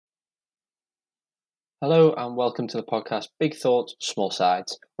Hello and welcome to the podcast Big Thoughts, Small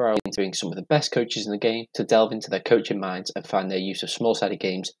Sides, where I'll be interviewing some of the best coaches in the game to delve into their coaching minds and find their use of small-sided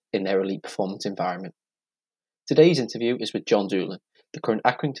games in their elite performance environment. Today's interview is with John Doolan, the current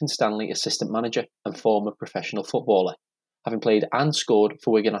Accrington Stanley assistant manager and former professional footballer. Having played and scored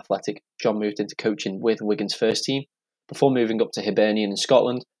for Wigan Athletic, John moved into coaching with Wigan's first team, before moving up to Hibernian in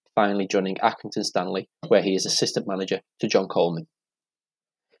Scotland, finally joining Accrington Stanley, where he is assistant manager to John Coleman.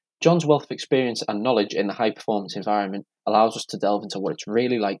 John's wealth of experience and knowledge in the high-performance environment allows us to delve into what it's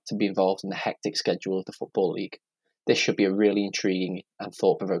really like to be involved in the hectic schedule of the Football League. This should be a really intriguing and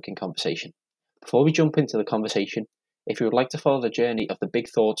thought-provoking conversation. Before we jump into the conversation, if you would like to follow the journey of the Big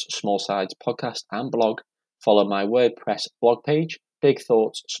Thoughts, Small Sides podcast and blog, follow my WordPress blog page, Big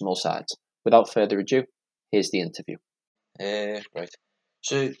Thoughts, Small Sides. Without further ado, here's the interview. Right.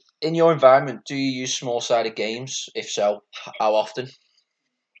 So, in your environment, do you use small-sided games? If so, how often?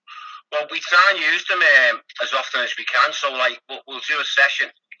 Well, we try and use them as often as we can. So, we'll do a session.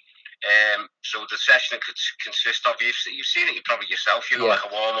 So the session could consist of, you've seen it probably yourself, like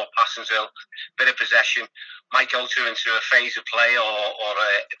a warm-up, passing drill, bit of possession, might go into a phase of play or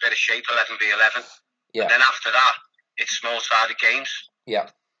a bit of shape, 11v11. Yeah. And then after that, it's small-sided games.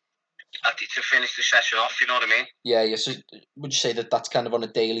 Yeah. To finish the session off, you know what I mean? Yeah. So would you say that that's kind of on a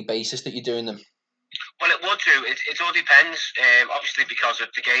daily basis that you're doing them? Well, it would do. It all depends. Obviously, because of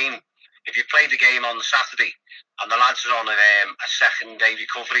the game. If you play the game on the Saturday and the lads are on a second day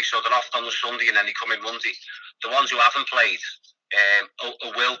recovery, so they're off on the Sunday and then they come in Monday, the ones who haven't played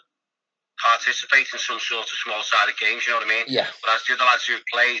will participate in some sort of small-sided games, you know what I mean? Yeah. Whereas the other lads who've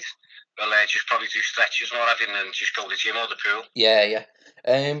played will just probably do stretches and what have you, and just go to the gym or the pool. Yeah.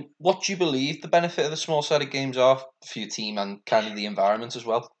 What do you believe the benefit of the small-sided games are for your team and kind of the environment as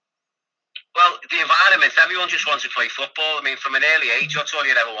well? Well, the environment, everyone just wants to play football. I mean, from an early age, that's all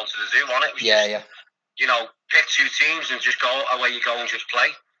you ever wanted to do, wasn't it? Pick two teams and just go away you go and just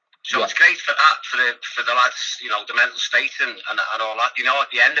play. So it's great for that, for the lads, the mental state and all that.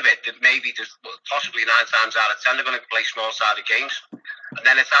 At the end of it, maybe there's possibly 9 times out of 10 they're going to play small-sided games. And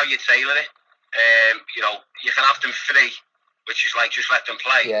then it's how you tailor it. You can have them free, which is like just let them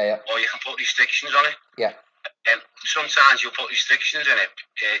play. Or you can put restrictions on it. Yeah. Sometimes you'll put restrictions in it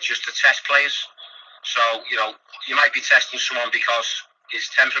just to test players. So, you might be testing someone because his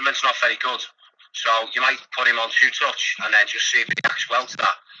temperament's not very good. So you might put him on 2-touch and then just see if he reacts well to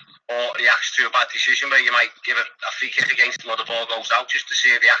that. Or reacts to a bad decision where you might give a free kick against him or the ball goes out just to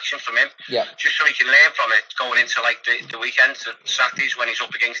see a reaction from him. Yeah. Just so he can learn from it going into like the weekends, Saturdays when he's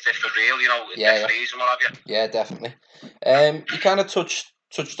up against it for real, referees and what have you. Yeah, definitely. You kind of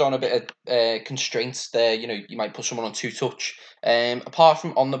touched on a bit of constraints there. You might put someone on 2-touch. Apart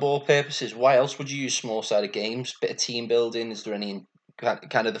from on the ball purposes, why else would you use small-sided games? Bit of team building. Is there any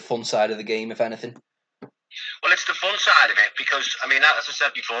kind of the fun side of the game, if anything? Well, it's the fun side of it because, as I said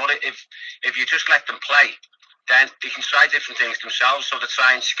before, if you just let them play, then they can try different things themselves. So they're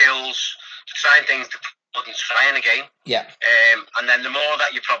trying skills, they're trying things they wouldn't try in a game. Yeah. And then the more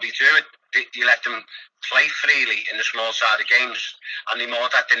that you probably do it, you let them play freely in the small-sided games, and the more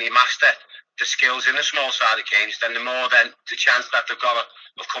that then you master the skills in the small-sided games, then the more then the chance that they've got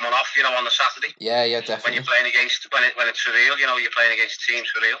of coming off, on the Saturday. Yeah, definitely. When you're playing against, when it's for real, you're playing against teams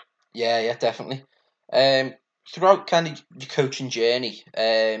for real. Yeah, definitely. Throughout kind of your coaching journey,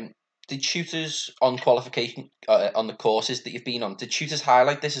 did tutors on qualification on the courses that you've been on, did tutors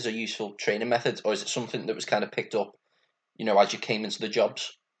highlight this as a useful training method, or is it something that was kind of picked up, as you came into the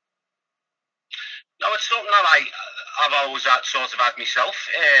jobs? No, it's something that I've always had myself.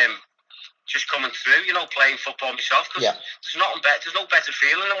 Just coming through, playing football myself. Because there's no better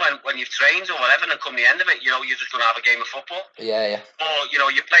feeling than when you've trained or whatever, and come the end of it, you're just going to have a game of football. Yeah. Or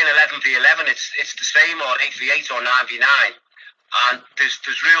you're playing 11v11. It's the same, or 8v8 or 9v9, and there's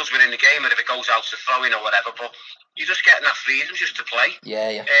rules within the game, and if it goes out to throwing or whatever, but you're just getting that freedom just to play.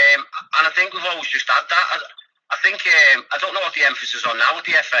 Yeah. And I think we've always just had that. I think I don't know what the emphasis is on now with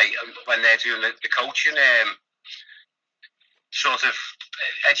the FA when they're doing the coaching. Sort of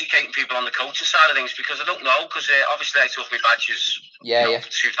educating people on the coaching side of things, because I don't know, because obviously I took my badges 2000s,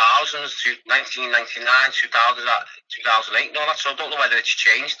 1999, 2000, 2008 and all that, so I don't know whether it's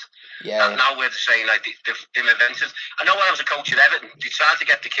changed. Yeah. Now we're saying like they've invented. I know when I was a coach at Everton, they tried to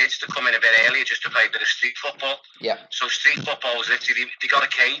get the kids to come in a bit earlier just to play a bit of street football. Yeah. So street football was literally, they got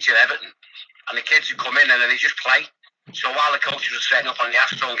a cage at Everton and the kids would come in and then they just play. So while the coaches were setting up on the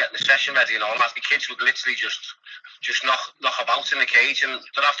Astro and getting the session ready and all that, the kids would literally just knock about in the cage, and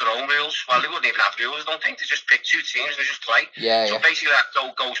they'd have their own rules. Well, they wouldn't even have rules, I don't think. They just pick 2 teams and they just play. Yeah. So basically that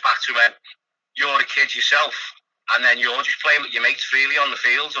goes back to when you're a kid yourself and then you're just playing with your mates freely on the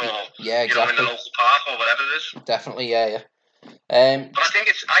field, or exactly. You know, in the local park or whatever it is. Definitely, yeah. But I think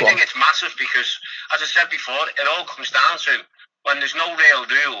it's massive because, as I said before, it all comes down to when there's no real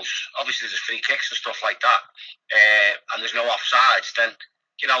rules. Obviously, there's free kicks and stuff like that, and there's no offsides. Then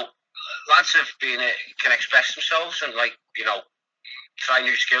lads can express themselves and try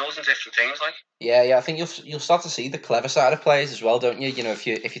new skills and different things. Yeah. I think you'll start to see the clever side of players as well, don't you? You know, if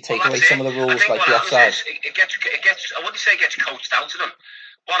you take away some of the rules like the offside, it gets. I wouldn't say it gets coached out of them.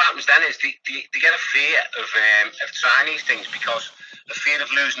 What happens then is they get a fear of trying these things because a fear of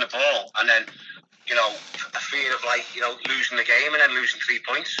losing the ball, and then a fear of losing the game and then losing 3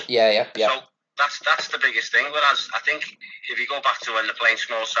 points. Yeah. So that's the biggest thing. Whereas I think if you go back to when they're playing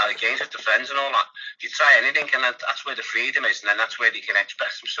small-sided games with the friends and all that, if you try anything, and that's where the freedom is, and then that's where they can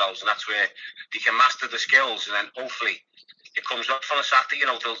express themselves, and that's where they can master the skills, and then hopefully it comes up on a Saturday.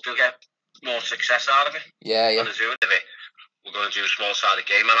 They'll get more success out of it. Yeah. We're going to do a small-sided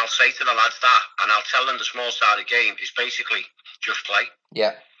game, and I'll say to the lads that, and I'll tell them the small-sided game is basically just play.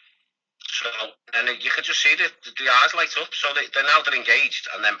 Yeah. So, and you can just see the eyes light up. So they're engaged,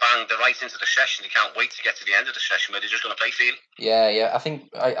 and then bang, they're right into the session. They can't wait to get to the end of the session where they're just going to play freely. Yeah. I think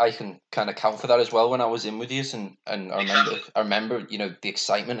I can kind of count for that as well when I was in with you, and I remember the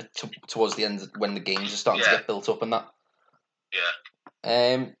excitement towards the end when the games are starting to get built up and that.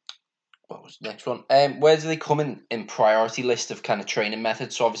 Yeah. What was the next one? Where do they come in priority list of kind of training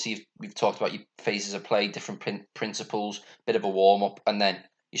methods? So obviously we've talked about your phases of play, different principles, bit of a warm up, and then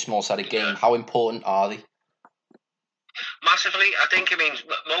your small-sided game. How important are they? Massively. I think,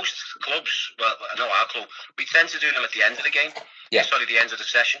 most clubs, well, I know our club, we tend to do them at the end of the game. Yeah. Sorry, the end of the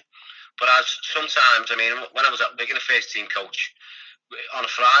session. But as sometimes, when I was at big in a first team coach, on a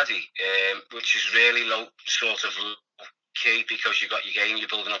Friday, which is really low, sort of key because you've got your game, you're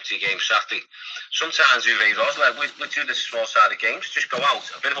building up to your game Saturday. Sometimes we do the small-sided games, just go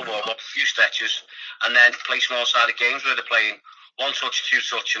out, a bit of a warm-up, a few stretches, and then play small-sided games where they're playing 1 touch, 2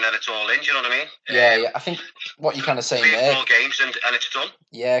 touch, and then it's all in, do you know what I mean? Yeah. I think what you're kind of saying 3 or 4 there... games and it's done.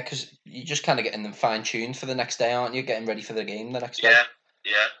 Yeah, because you're just kind of getting them fine-tuned for the next day, aren't you? Getting ready for the game the next day.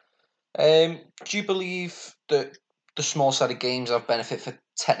 Yeah. Do you believe that the small-sided games have benefit for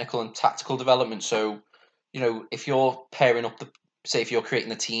technical and tactical development? So, if you're pairing up say if you're creating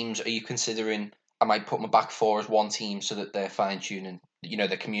the teams, are you considering, I might put my back 4 as one team so that they're fine-tuning,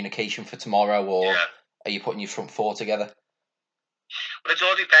 the communication for tomorrow, or are you putting your front 4 together? Well, it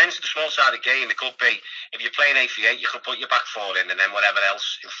all depends. The small-sided game, it could be, if you're playing 8v8, you could put your back 4 in and then whatever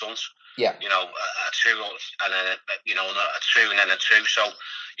else in front. Yeah. A 2 and then a 2 and then a 2. So,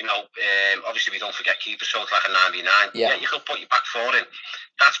 obviously we don't forget keepers, so it's like a 9v9. Yeah. You could put your back 4 in.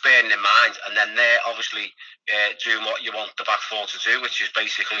 That's bearing in mind, and then they're obviously doing what you want the back 4 to do, which is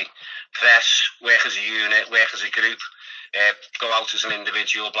basically press, work as a unit, work as a group. Go out as an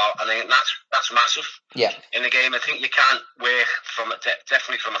individual, and I think that's massive. Yeah. In the game, I think you can work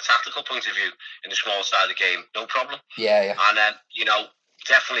definitely from a tactical point of view in the small side of the game, no problem. Yeah. And then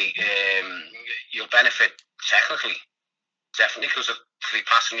definitely you'll benefit technically, because of free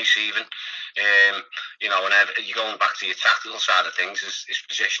passing, receiving. And you're going back to your tactical side of things is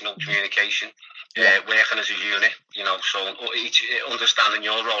positional communication, working as a unit. So each understanding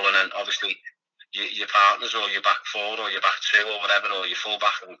your role, and then obviously your partners or your back 4 or your back 2 or whatever, or your full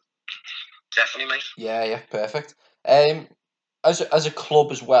back. Definitely, mate. Yeah, perfect. As a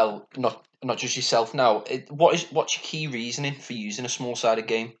club as well, not just yourself now, what's your key reasoning for using a small-sided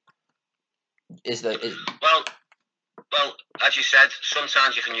game? Well, as you said,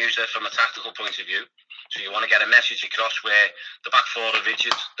 sometimes you can use it from a tactical point of view. So you want to get a message across where the back 4 are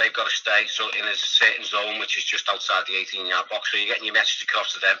rigid, they've got to stay in a certain zone which is just outside the 18-yard box. So you're getting your message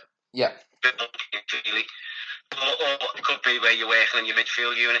across to them. Yeah. Or it could be where you're working in your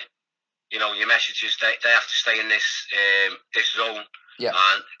midfield unit. Your messages, they have to stay in this zone. Yeah.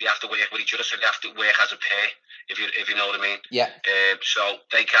 And they have to work with each other, so they have to work as a pair, if you know what I mean. Yeah. So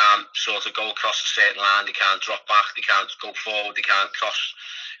they can't sort of go across a certain line, they can't drop back, they can't go forward, they can't cross,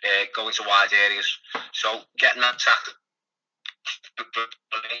 go into wide areas. So getting that tactic.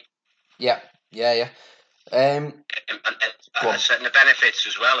 Yeah. And the benefits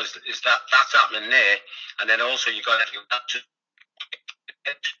as well is that that's happening there, and then also you got to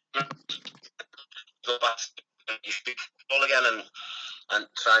go back and you speak all again and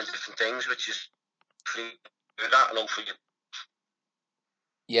try different things, which is pretty good at, and hopefully.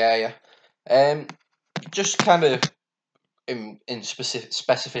 Yeah. Just kind of in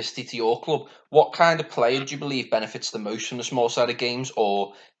specificity to your club, what kind of player do you believe benefits the most from the small-sided games,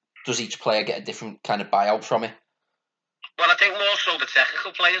 or does each player get a different kind of buyout from it? Well, I think more so the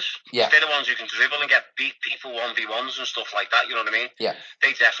technical players. Yeah. They're the ones who can dribble and get beat people 1v1s and stuff like that, you know what I mean? Yeah.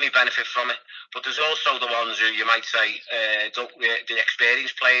 They definitely benefit from it. But there's also the ones who you might say, the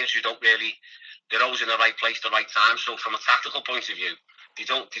experienced players who don't really, they're always in the right place at the right time. So from a tactical point of view, they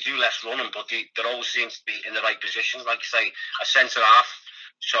do less running, but they're always seem to be in the right positions. Like say, a centre half.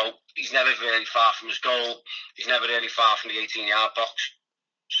 So he's never really far from his goal. He's never really far from the 18-yard box.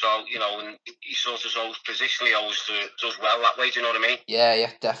 So, you know, and he sort of always positionally always does well that way, do you know what I mean?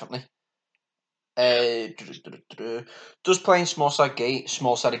 Yeah, definitely. Does playing small-sided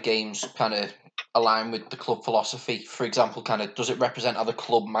games kind of align with the club philosophy? For example, kind of does it represent how the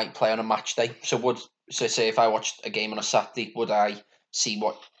club might play on a match day? So say if I watched a game on a Saturday, would I see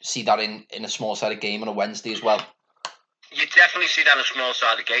that in a small-sided game on a Wednesday as well? You definitely see that in a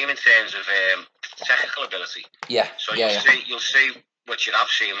small-sided game in terms of technical ability. Yeah. So you'll see what you have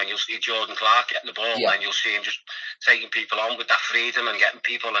seen when you'll see Jordan Clark getting the ball, and you'll see him just taking people on with that freedom and getting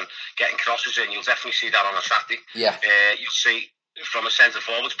people and getting crosses in. You'll definitely see that on a Saturday. Yeah. You'll see from a centre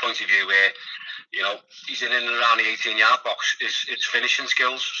forward's point of view where, you know, he's in and around the 18-yard box. It's finishing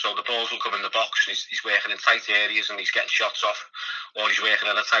skills. So the balls will come in the box and he's working in tight areas and he's getting shots off, or he's working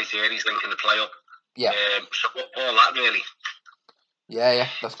in a tight area, he's linking the play up. Yeah. So all that really. Yeah,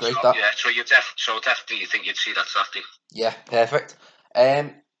 that's great. So definitely you think you'd see that Saturday. Yeah, perfect.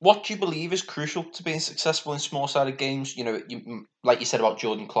 What do you believe is crucial to being successful in small-sided games? You know, like you said about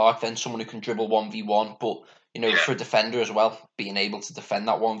Jordan Clark, then someone who can dribble 1v1, but you know, for a defender as well, being able to defend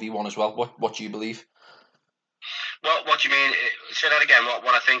that 1v1 as well. What do you believe? What do you mean? Say that again.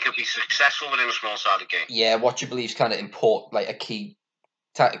 What I think would be successful within a small-sided game? Yeah, what do you believe is kind of important, like a key,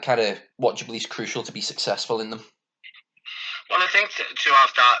 kind of what do you believe is crucial to be successful in them? Well, I think to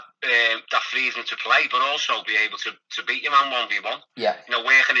have that freedom to play, but also be able to beat your man 1v1. Yeah. You know,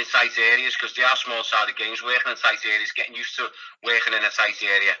 working in tight areas, because they are small-sided games, working in tight areas, getting used to working in a tight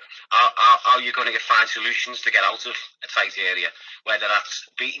area. How are you going to find solutions to get out of a tight area? Whether that's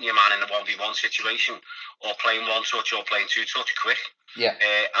beating your man in a 1v1 situation, or playing one touch, or playing two touch quick. Yeah.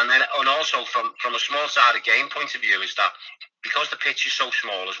 And also from a small-sided game point of view is that because the pitch is so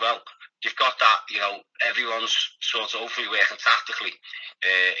small as well, you've got that, you know, everyone's sort of hopefully working tactically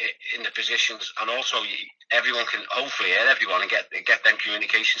in the positions, and also everyone can hopefully hear everyone and get them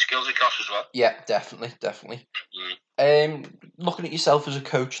communication skills across as well. Yeah, definitely. Looking at yourself as a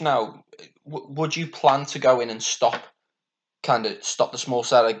coach now, would you plan to go in and stop the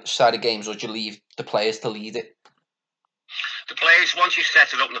small-sided games, or do you leave the players to lead it? The players, once you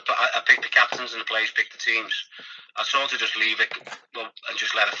set it up, I pick the captains and the players pick the teams. I sort of just leave it and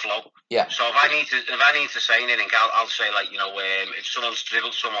just let it flow. Yeah. So if I need to say anything, I'll say, like, you know, if someone's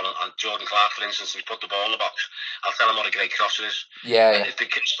dribbled someone on Jordan Clark, for instance, and he put the ball in the box, I'll tell him what a great cross it is. Yeah. And if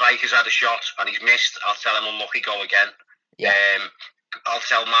the striker's had a shot and he's missed, I'll tell him unlucky, go again. Yeah. I'll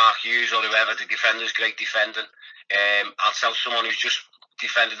tell Mark Hughes or whoever, the defender's great defending. I'll tell someone who's just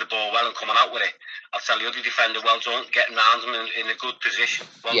defended the ball well and coming out with it, I'll tell the other defender, well done, getting around him in a good position.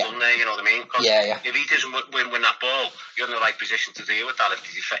 Well done there, you know what I mean? Because if he doesn't win that ball, you're in the right position to deal with that. If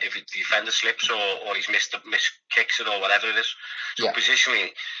the defender slips or he's missed kicks it or whatever it is. So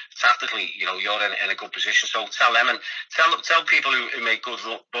positionally, tactically, you know, you're in a good position. So tell them, and tell people who make good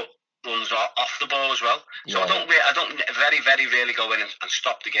runs off the ball as well. So I don't very, very rarely go in and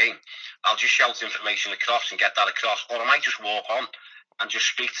stop the game. I'll just shout information across and get that across, or I might just walk on and just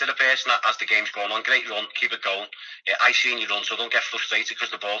speak to the person as the game's going on. Great run, keep it going. I seen you run, so don't get frustrated because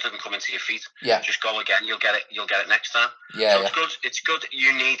the ball didn't come into your feet. Yeah. Just go again. You'll get it next time. Yeah. So it's good. It's good.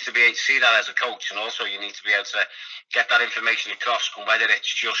 You need to be able to see that as a coach, and also you need to be able to get that information across. And whether it's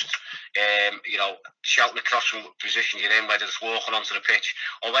just you know, shouting across from the position you're in, whether it's walking onto the pitch,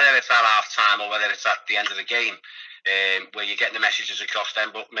 or whether it's at half time, or whether it's at the end of the game. Where you're getting the messages across them,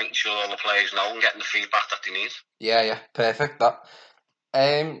 but making sure all the players know and getting the feedback that they need. Yeah, perfect. That.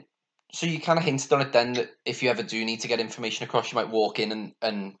 So you kind of hinted on it then that if you ever do need to get information across, you might walk in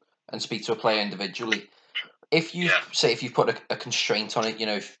and speak to a player individually. If you say if you've put a constraint on it, you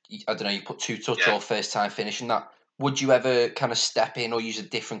know, if I don't know, you put two touch or first time finishing that, would you ever kind of step in or use a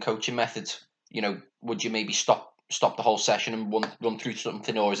different coaching method? You know, would you maybe stop the whole session and run through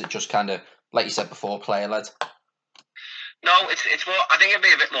something, or is it just kind of like you said before, player led? No, it's more. I think it'd be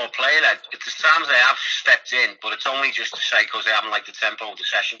a bit more player led. There's times I have stepped in, but it's only just to say because I haven't liked the tempo of the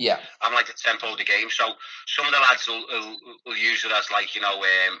session. Yeah, I haven't liked the tempo of the game. So some of the lads will use it as, like, you know,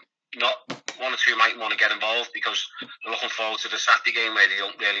 not one or two might want to get involved because they're looking forward to the Saturday game where they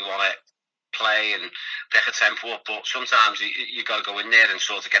don't really want to play and pick a tempo up, but sometimes you got to go in there and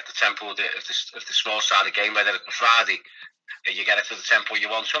sort of get the tempo of the small side of the game, whether it's Friday, you get it to the tempo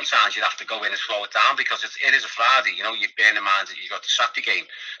you want. Sometimes you have to go in and slow it down because it is a Friday. You know, you've bearing in mind that you've got the Saturday game.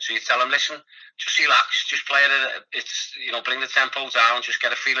 So you tell them, listen, just relax, just play it. It's, you know, bring the tempo down, just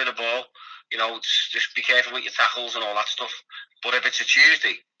get a feel of the ball. You know, just be careful with your tackles and all that stuff. But if it's a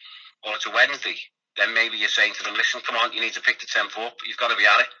Tuesday or it's a Wednesday, then maybe you're saying to them, listen, come on, you need to pick the tempo up. You've got to be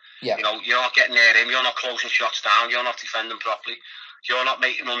at it. Yeah. You know, you're not getting near him. You're not closing shots down. You're not defending properly. You're not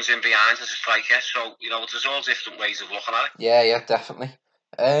making runs in behind as a striker. So, you know, there's all different ways of looking at it. Yeah, definitely.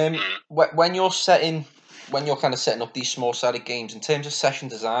 When you're kind of setting up these small-sided games, in terms of session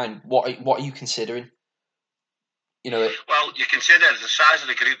design, what are you considering? You know, well, you consider the size of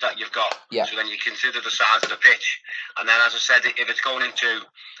the group that you've got. Yeah. So then you consider the size of the pitch. And then, as I said, if it's going into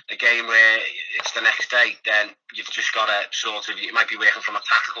a game where it's the next day, then you've just got to sort of, you might be working from a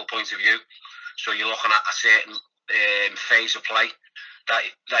tactical point of view. So you're looking at a certain phase of play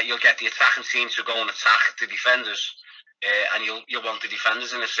that you'll get the attacking team to go and attack the defenders. And you'll want the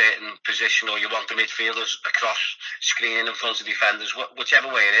defenders in a certain position, or you want the midfielders across screening in front of defenders, whichever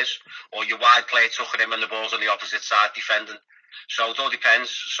way it is, or your wide player tucking him and the ball's on the opposite side defending. So it all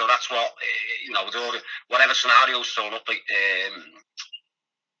depends. So that's what, you know, whatever scenario's thrown up to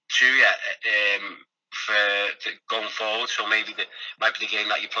you for going forward. So maybe might be the game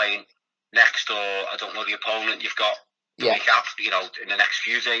that you're playing next, or I don't know, the opponent you've got the week after, you know, in the next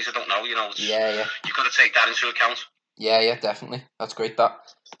few days. I don't know, you know. You've got to take that into account. Yeah, definitely. That's great, that.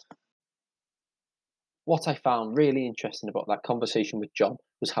 What I found really interesting about that conversation with John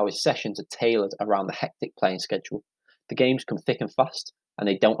was how his sessions are tailored around the hectic playing schedule. The games come thick and fast, and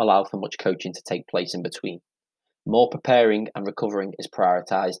they don't allow for much coaching to take place in between. More preparing and recovering is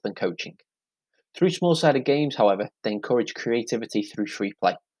prioritised than coaching. Through small-sided games, however, they encourage creativity through free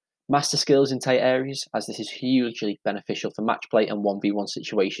play. Master skills in tight areas, as this is hugely beneficial for match play and 1v1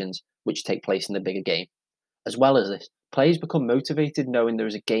 situations which take place in the bigger game. As well as this, players become motivated knowing there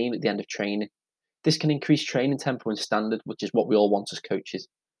is a game at the end of training. This can increase training tempo and standard, which is what we all want as coaches.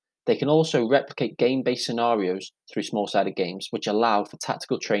 They can also replicate game-based scenarios through small-sided games, which allow for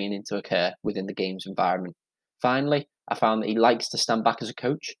tactical training to occur within the game's environment. Finally, I found that he likes to stand back as a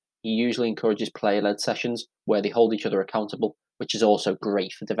coach. He usually encourages player-led sessions where they hold each other accountable, which is also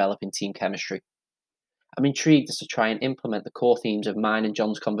great for developing team chemistry. I'm intrigued as to try and implement the core themes of mine and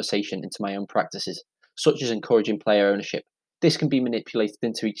John's conversation into my own practices, such as encouraging player ownership. This can be manipulated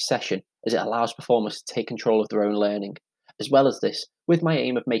into each session as it allows performers to take control of their own learning. As well as this, with my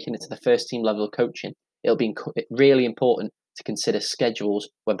aim of making it to the first team level of coaching, it'll be really important to consider schedules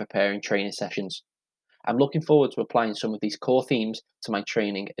when preparing training sessions. I'm looking forward to applying some of these core themes to my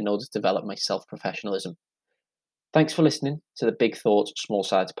training in order to develop my self-professionalism. Thanks for listening to the Big Thoughts Small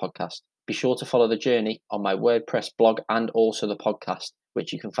Sides podcast. Be sure to follow the journey on my WordPress blog and also the podcast,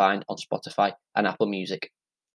 which you can find on Spotify and Apple Music.